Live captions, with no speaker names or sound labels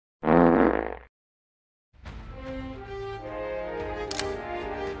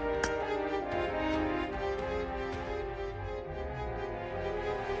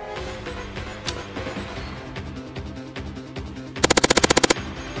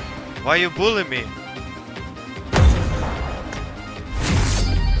Why you bully me?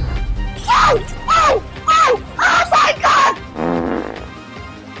 Oh! Oh! Oh! Oh my god!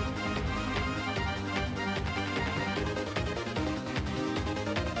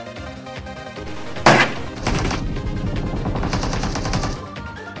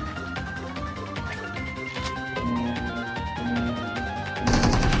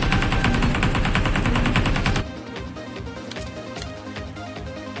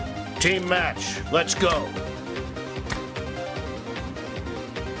 Team match, let's go.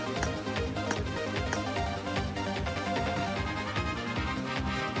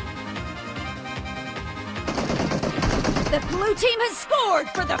 The blue team has scored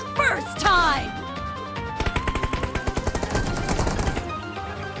for the first time!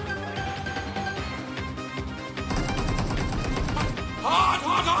 Hot,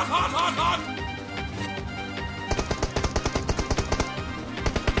 hot, hot, hot, hot, hot!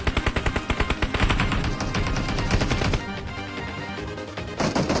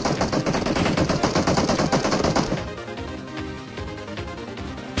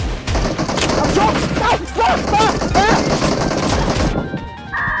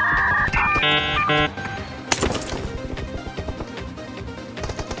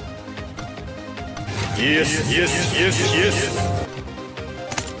 Yes, yes, yes, yes.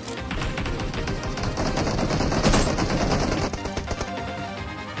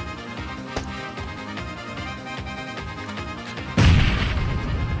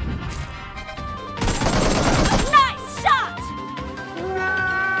 Nice shot!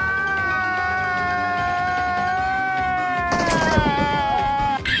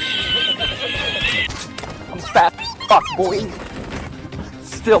 I'm fast fuck, boy.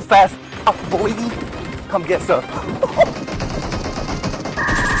 Still fast fuck, boy. Come get some.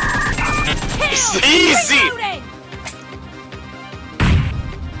 Kill! Easy! Reloading!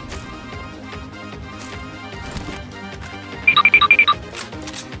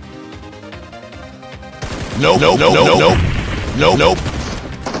 No, no, no, no, no, no, no.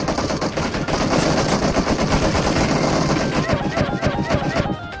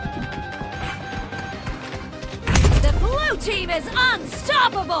 The blue team is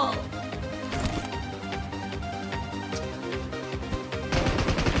unstoppable!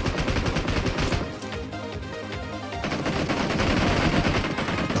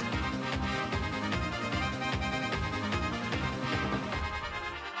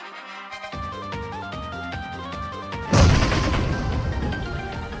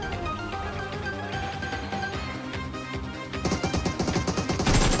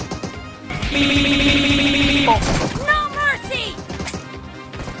 No mercy!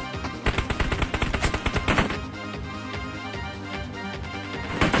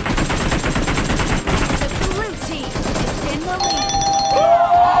 The blue team is in the lead.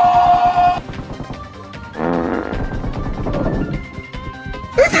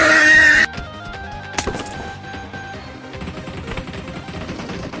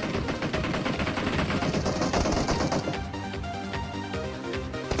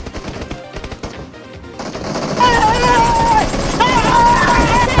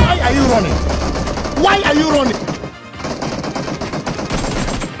 Why are you running? Why are you running?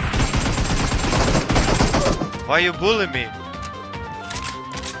 Why you bully me?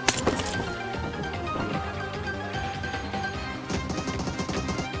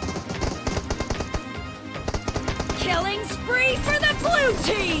 Killing spree for the blue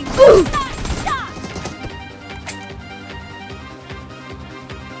team! Nice shot!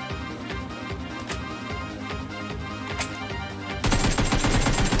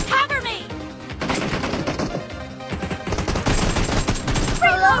 Cover me!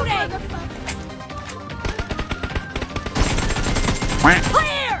 Reloading!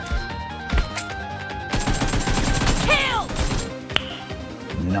 Clear! Kill!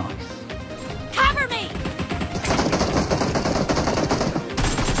 Nice. Cover me!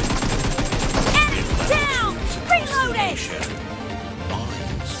 Enemy down! Reloading!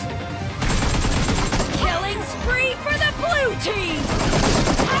 Killing spree for the blue team!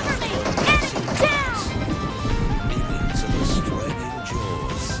 Cover me! Enemy down! Millions of Australian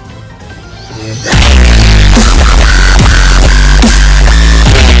jaws.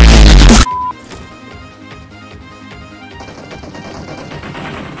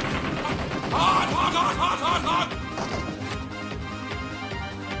 Hot, hot, hot, hot, hot, hot!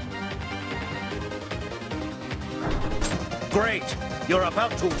 Great! You're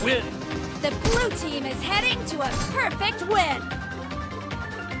about to win! The blue team is heading to a perfect win!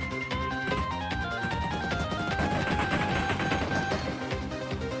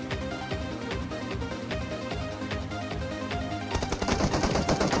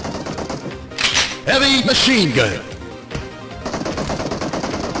 Heavy machine gun.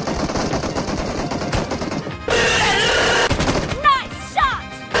 Nice shot!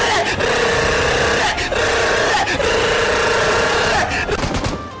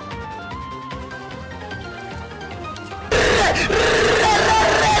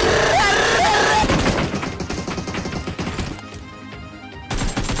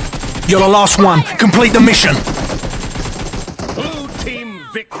 You're the last one. Complete the mission. Blue team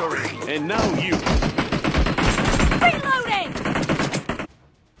victory. And now you. Reloading!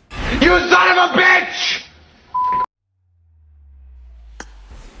 You son of a bitch!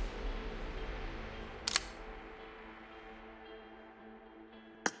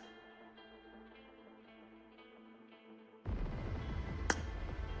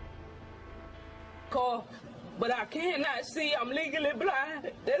 But I cannot see. I'm legally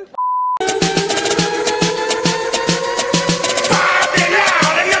blind. That's